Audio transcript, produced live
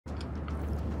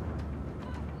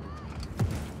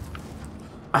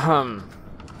Oh,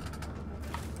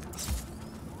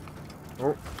 I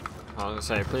was gonna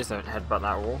say, please don't headbutt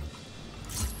that wall.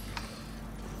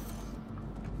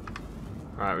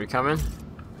 Alright, we coming?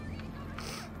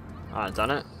 Alright,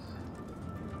 done it.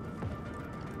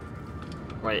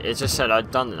 Wait, it just said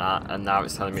I'd done that, and now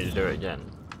it's telling me to do it again.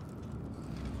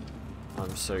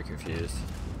 I'm so confused.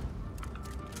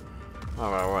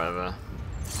 Oh well, whatever.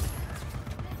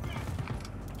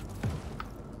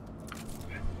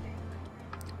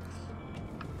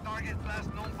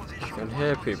 I can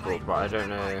hear people, but I don't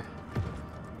know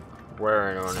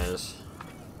where anyone is.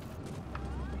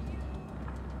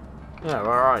 Yeah,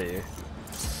 where are you?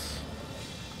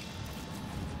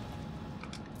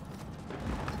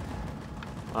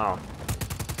 Oh.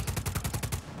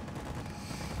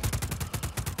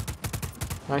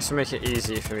 Nice to make it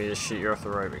easy for me to shoot you off the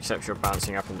rope, except you're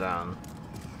bouncing up and down.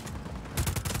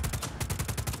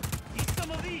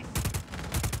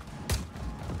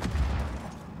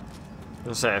 I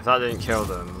was gonna say, if that didn't kill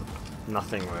them,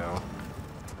 nothing will.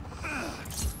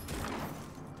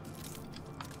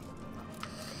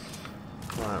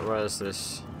 Right, where's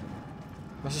this?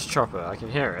 Where's this chopper? I can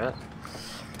hear it.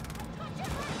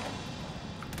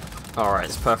 Alright,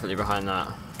 it's perfectly behind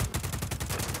that.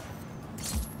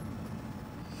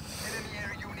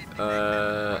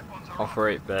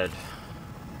 Operate bed.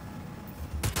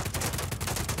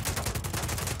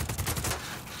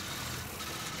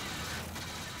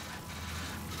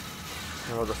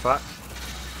 What the fuck?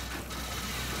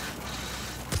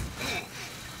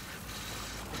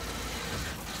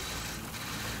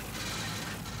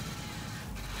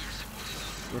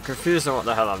 I'm confused on what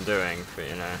the hell I'm doing, but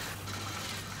you know.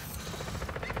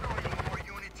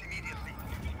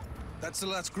 That's the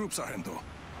last group, Sargento.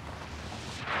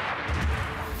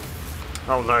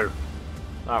 Oh no.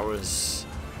 That was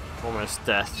almost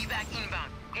death. Evac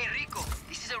inbound. Hey Rico,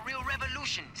 this is a real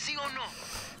revolution. See or no?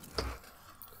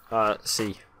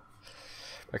 See.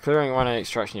 By clearing one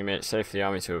extraction, you made it safe for the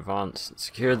army to advance,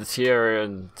 secure the area,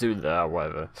 and do that,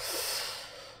 whatever.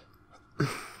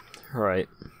 Right.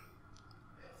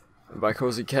 And by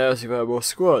causing chaos, you've had more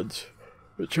squads,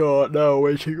 which are now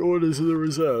awaiting orders of the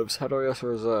reserves. How do I get to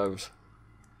reserves?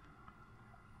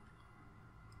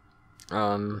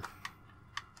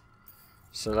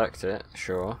 Select it,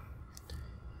 sure.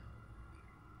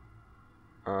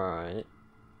 Alright.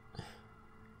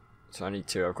 So I need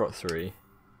 2, I've got 3.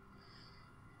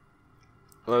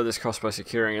 Lower this cost by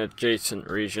securing adjacent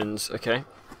regions, okay.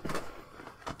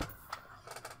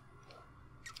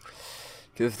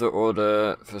 Give the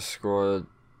order for squads,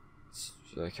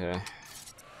 okay.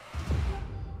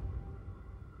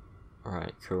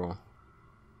 Alright, cool.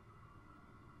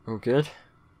 All good?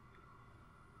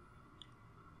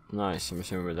 Nice, I'm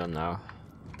assuming we're done now.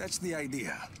 That's the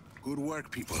idea. Good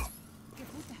work, people.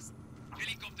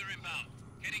 Helicopter inbound.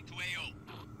 Heading to AO.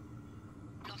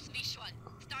 Los visual.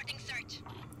 Starting search.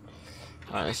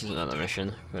 Alright, this is another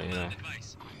mission, but you know.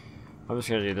 I'm just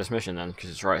gonna do this mission then, because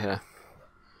it's right here.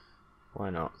 Why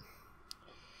not?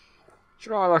 Do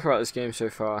you know what I like about this game so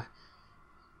far?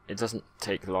 It doesn't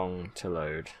take long to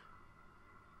load.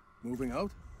 Moving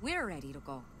out? We're ready to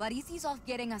go, but Izzy's off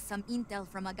getting us some intel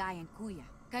from a guy in Kuya.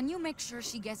 Can you make sure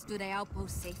she gets to the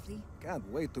outpost safely? Can't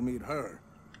wait to meet her.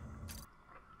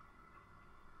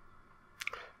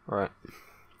 Right.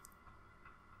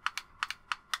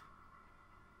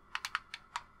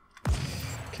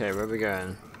 Okay, where are we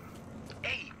going?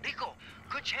 Hey, Rico,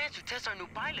 good chance to test our new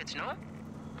pilots, no?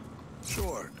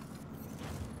 Sure.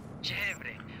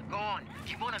 Chévere. Go on.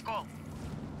 You wanna go?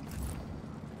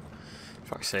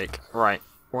 Fuck's sake. Right,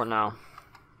 what now?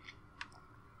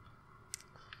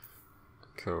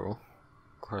 Cool.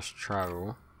 Cross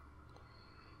travel.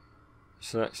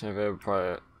 Selection of available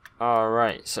pilot.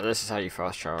 Alright, so this is how you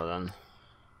fast travel then.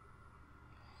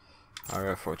 I'll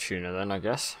go Fortuna then, I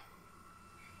guess.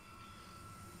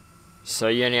 So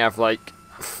you only have like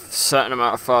a certain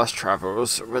amount of fast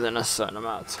travels within a certain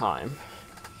amount of time.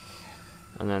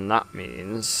 And then that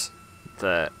means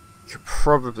that you could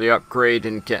probably upgrade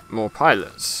and get more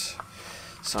pilots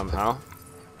somehow.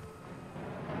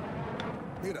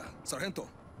 Mira, Sargento,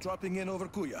 dropping in over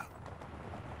Kuya.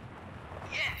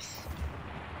 Yes.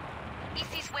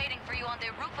 Izzy's waiting for you on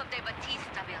the roof of the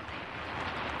Batista building.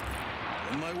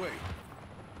 On my way.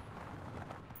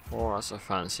 Oh, that's a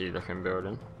fancy looking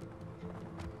building.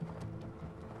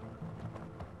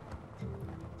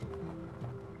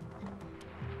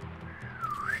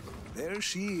 There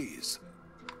she is.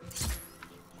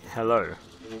 Hello.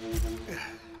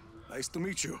 Nice to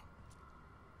meet you.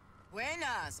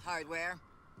 Buenas, hardware.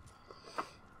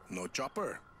 No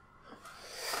chopper.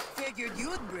 Figured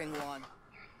you'd bring one.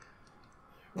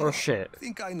 Oh shit.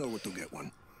 Think I know where to get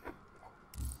one.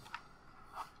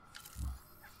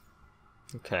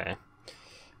 Okay.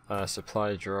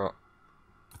 Supply drop.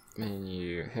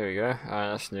 Menu. Here we go.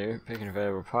 That's new. Pick an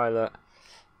available pilot.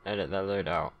 Edit that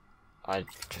loadout. I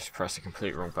just pressed the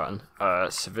complete wrong button.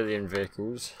 Civilian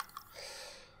vehicles.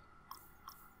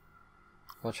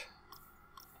 What?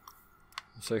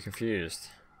 I'm so confused.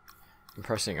 I'm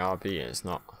pressing RB and it's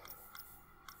not.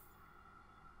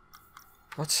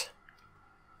 What?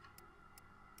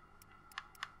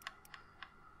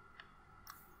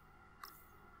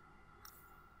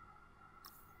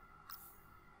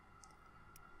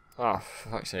 Oh, for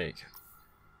fuck's sake.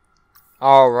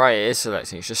 Oh, right, it is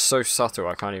selecting. It's just so subtle,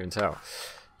 I can't even tell.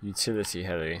 Utility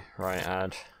heli. Right,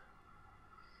 add.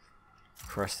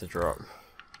 Press the drop.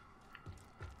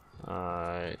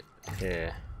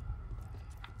 Here.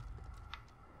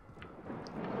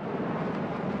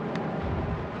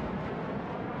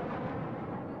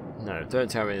 No, don't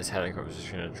tell me this helicopter's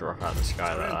just gonna drop out of the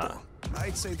sky like that.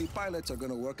 I'd say the pilots are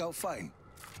gonna work out fine.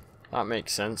 That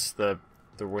makes sense. The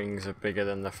wings are bigger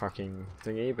than the fucking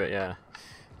thingy, but yeah.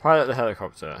 Pilot the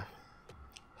helicopter.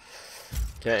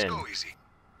 Get in. Let's go easy.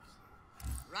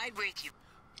 Right with you.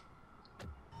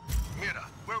 Mira,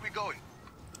 where are we going?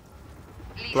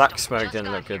 Black Listo, smoke just didn't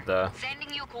got look good here. there.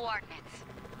 Sending you coordinates.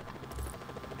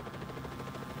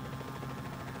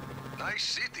 Nice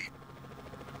city.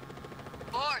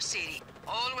 Poor city.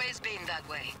 Always been that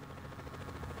way.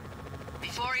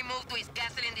 Before he moved to his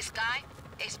castle in the sky,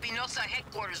 Espinosa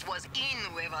headquarters was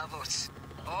in Nueva Voz.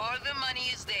 All the money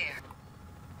is there.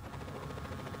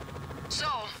 So,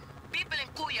 people in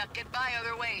Cuya can buy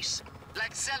other ways,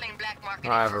 like selling black market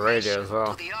I have a radio as information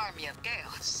well. to the army of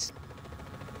chaos.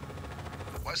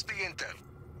 What's the intel?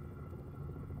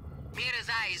 Mira's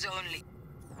eyes only.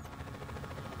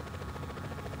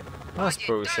 That's Oye,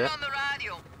 bullshit. Turn on the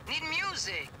radio. Need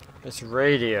music. It's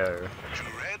radio.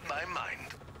 You read my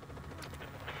mind.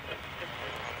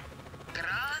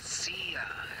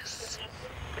 Gracias.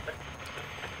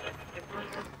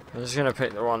 I'm just gonna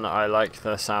pick the one that I like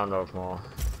the sound of more.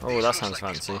 Oh, This that looks sounds like a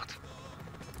fancy. spot.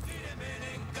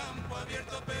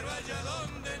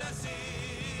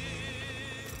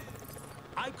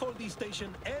 I call this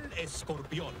station El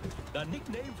Escorpión, the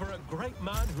nickname for a great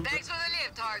man who... Thanks for the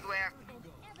lift, hardware.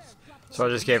 So I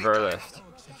just gave her a lift.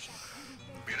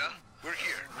 Mira, we're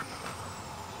here.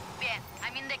 Bien,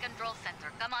 I'm in the control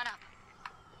center. Come on up.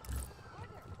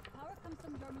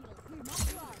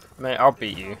 Mate, I'll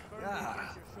beat you.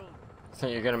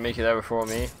 Think you're gonna make it there before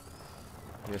me?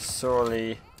 You're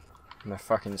sorely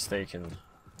fucking mistaken.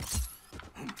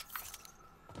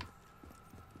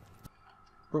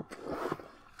 Oop.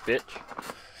 Bitch.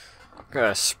 Got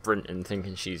her sprinting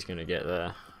thinking she's gonna get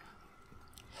there.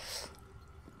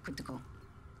 Good to go.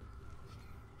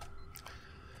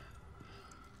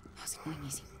 How's it going,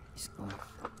 easy? Just go.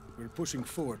 We're pushing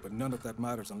forward, but none of that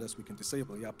matters unless we can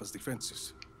disable Yapa's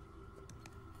defenses.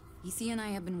 EC and I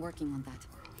have been working on that.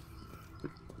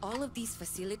 All of these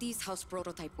facilities house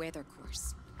prototype weather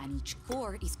cores, and each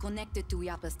core is connected to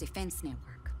Yapa's defense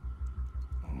network.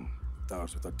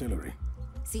 Towers with artillery.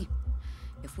 See,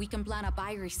 if we can plant a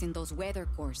virus in those weather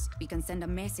cores, we can send a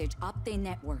message up the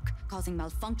network, causing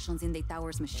malfunctions in the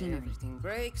tower's machinery. Everything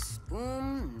breaks,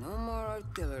 boom, no more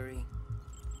artillery.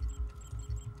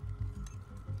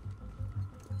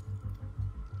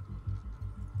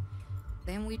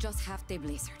 Then we just have the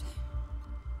blizzard.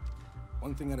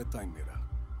 One thing at a time, Mira.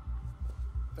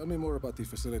 Tell me more about the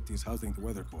facilities housing the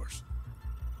weather cores.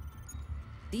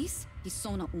 This is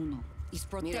Zona Uno. It's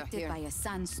protected here. by a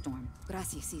sandstorm.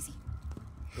 Gracias, Easy.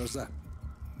 Where's that?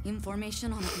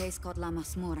 Information on a place called La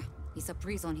Masmorra. It's a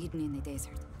prison hidden in the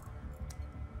desert.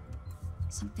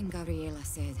 Something Gabriela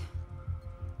said.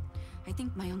 I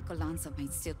think my Uncle Lanza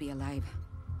might still be alive.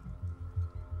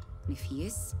 If he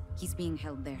is, he's being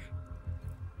held there.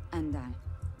 And,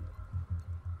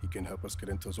 He can help us get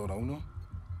into Zona Uno?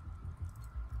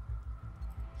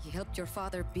 he helped your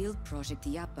father build Project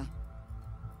Yapa.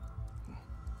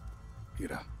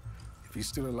 Mira, if he's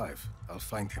still alive, I'll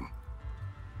find him.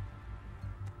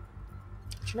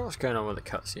 Do you know what's going on with the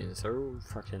cutscenes? They're all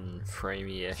fucking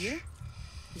framey-ish. Here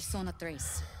is Zona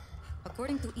Tres.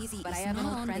 According to Easy, But I it's have an not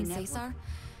old on friend, the network. Cesar.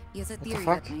 He has a the theory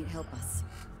fuck? that might help us.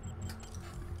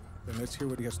 Then let's hear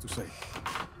what he has to say.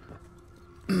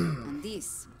 And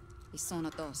this is Zona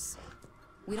Dos.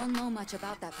 We don't know much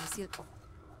about that facility.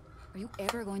 Are you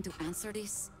ever going to answer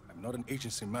this? I'm not an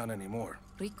agency man anymore.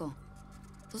 Rico,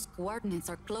 those coordinates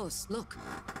are close. Look.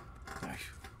 Ay,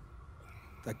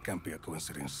 that can't be a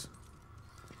coincidence.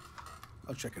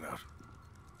 I'll check it out.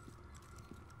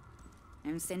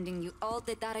 I'm sending you all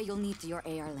the data you'll need to your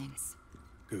AR lens.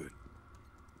 Good.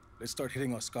 Let's start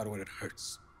hitting Oscar where it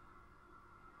hurts.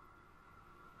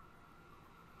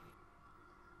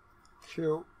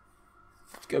 Cool.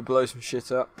 Let's go blow some shit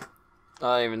up.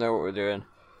 I don't even know what we're doing.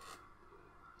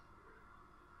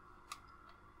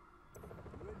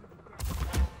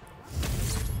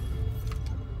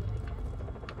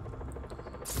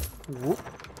 Whoop.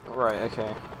 Right,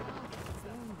 okay.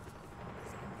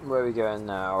 Where are we going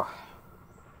now?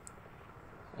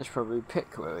 Let's probably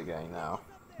pick where we're going now.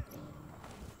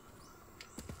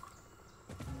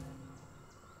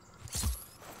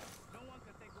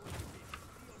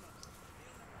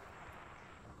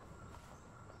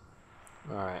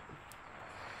 Alright.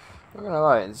 Not gonna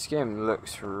lie, this game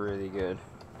looks really good.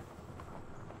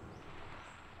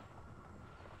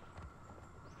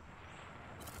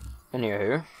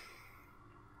 Anywho.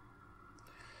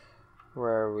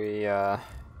 Where are we, I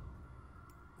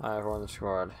have one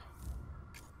squad.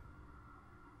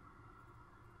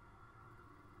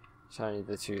 So I need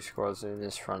the 2 squads in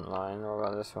this front line. What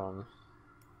about this one?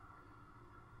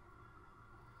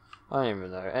 I don't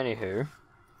even know. Anywho.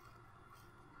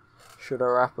 Should I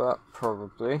wrap up?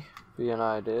 Probably. Be an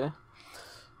idea.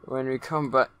 When we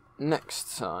come back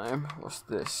next time, what's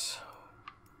this?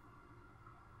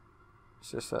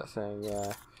 It's just that thing,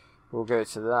 yeah. We'll go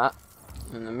to that.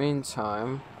 In the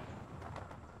meantime,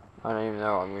 I don't even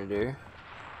know what I'm going to do.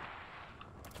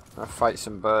 I'll fight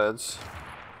some birds.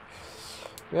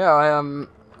 Yeah,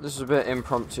 this is a bit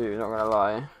impromptu, not going to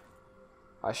lie.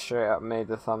 I straight up made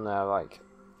the thumbnail like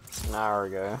an hour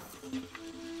ago.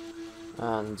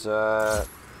 And,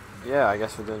 yeah, I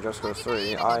guess we're doing Just Cause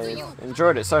 3. I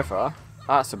enjoyed it so far.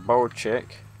 That's a bold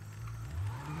chick.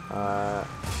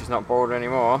 She's not bold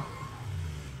anymore.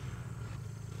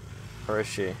 Or is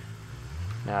she?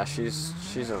 Nah, she's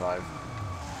alive.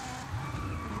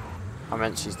 I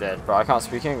meant she's dead, but I can't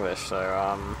speak English,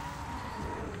 so,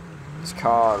 this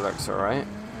car looks alright.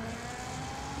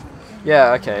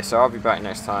 Yeah, okay, so I'll be back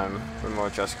next time with more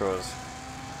Just Cause.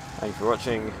 Thank you for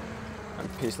watching,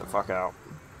 and peace the fuck out.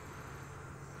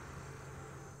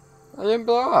 I didn't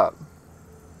blow up.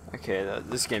 Okay,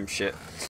 this game's shit.